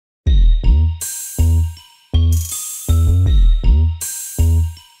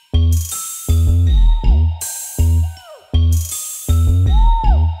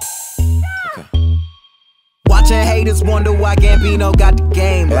why Gambino got the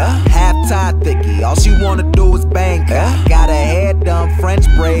game. Half-tie thickie, all she wanna do is bang. Got her hair done, French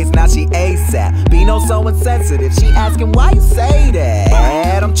braids, now she ASAP. Bino so insensitive, she asking why you say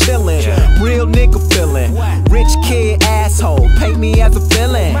that. I'm chillin', real nigga feelin'. Rich kid asshole, paint me as a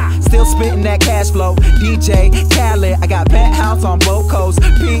villain. Still spittin' that cash flow, DJ Khaled. I got penthouse on both coasts,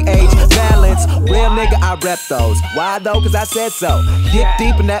 PH balance. Real nigga, I rep those. Why though? Cause I said so. Dip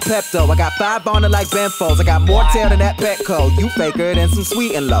deep in that Pepto. I got 5 on it like Benfos. I got more tail than that Petco. You faker than some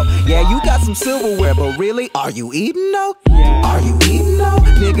sweet and low. Yeah, you got some silverware, but really, are you eating though? Are you eating though?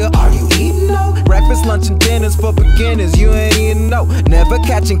 Nigga, are you eating though? Breakfast, lunch, and dinners for beginners. You ain't eating no. Never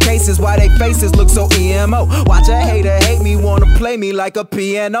catching cases why they faces look so emo. Watch a hater hate me, wanna play me like a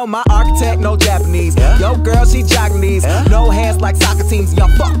piano. My architect, no Japanese. Yo, girl, she jogging these. No hands like soccer teams. Y'all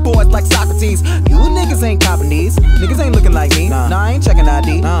fuck boys like Socrates. You niggas ain't copping these. Niggas ain't looking like me. Nah, I ain't checking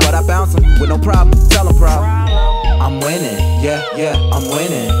ID. But I bounce 'em with no problem. Tell 'em problem. I'm winning. Yeah, I'm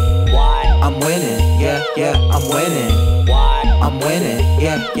winning. I'm winning. Yeah, I'm winning. I'm winning,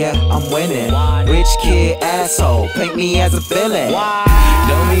 yeah, I'm winning. Rich kid asshole, paint me as a villain.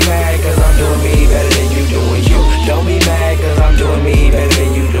 Don't be mad cause I'm doing me better than you doing you. Don't be mad cause I'm doing me better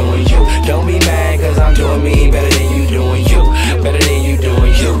than you doing you. Don't be mad cause I'm doing me better than you doing you. Better than you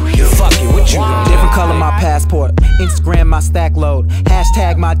doing you. Fuck you, what you gonna do? Different color my passport, Instagram my stack load,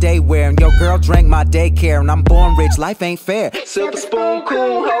 hashtag my day wear, and your girl drank my daycare, and I'm born rich, life ain't fair. Silver spoon,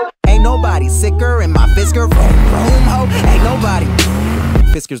 cool ho. Ain't nobody sicker in my Fisker room ho. Ain't nobody.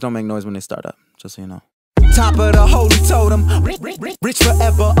 Fiskers don't make noise when they start up, just so you know. Top of the holy totem, rich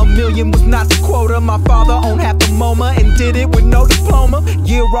forever, a million was not the quota. My father owned half the MoMA and did it with no diploma.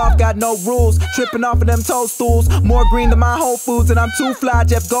 Year off, got no rules, tripping off of them toadstools. More green than my Whole Foods, and I'm too fly.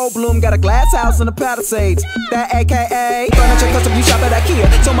 Jeff Goldblum got a glass house in the Palisades. That AKA furniture custom, you shop at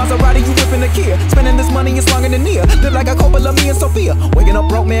IKEA. So Maserati, you whipping the Kia. Spending this money is longer than near. Live like a Coppola, me and Sophia. Waking up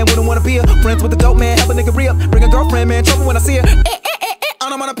broke, man, wouldn't wanna be a friends with the dope man, help a nigga re-up. Bring a girlfriend, man, trouble when I see her.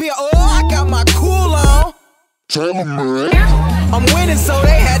 I'm on a pier, oh, I got my cool on. I'm winning, so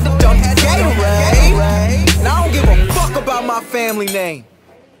they had to dump the Gatorade. Now I don't give a fuck about my family name.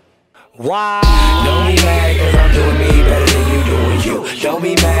 Don't be mad cause I'm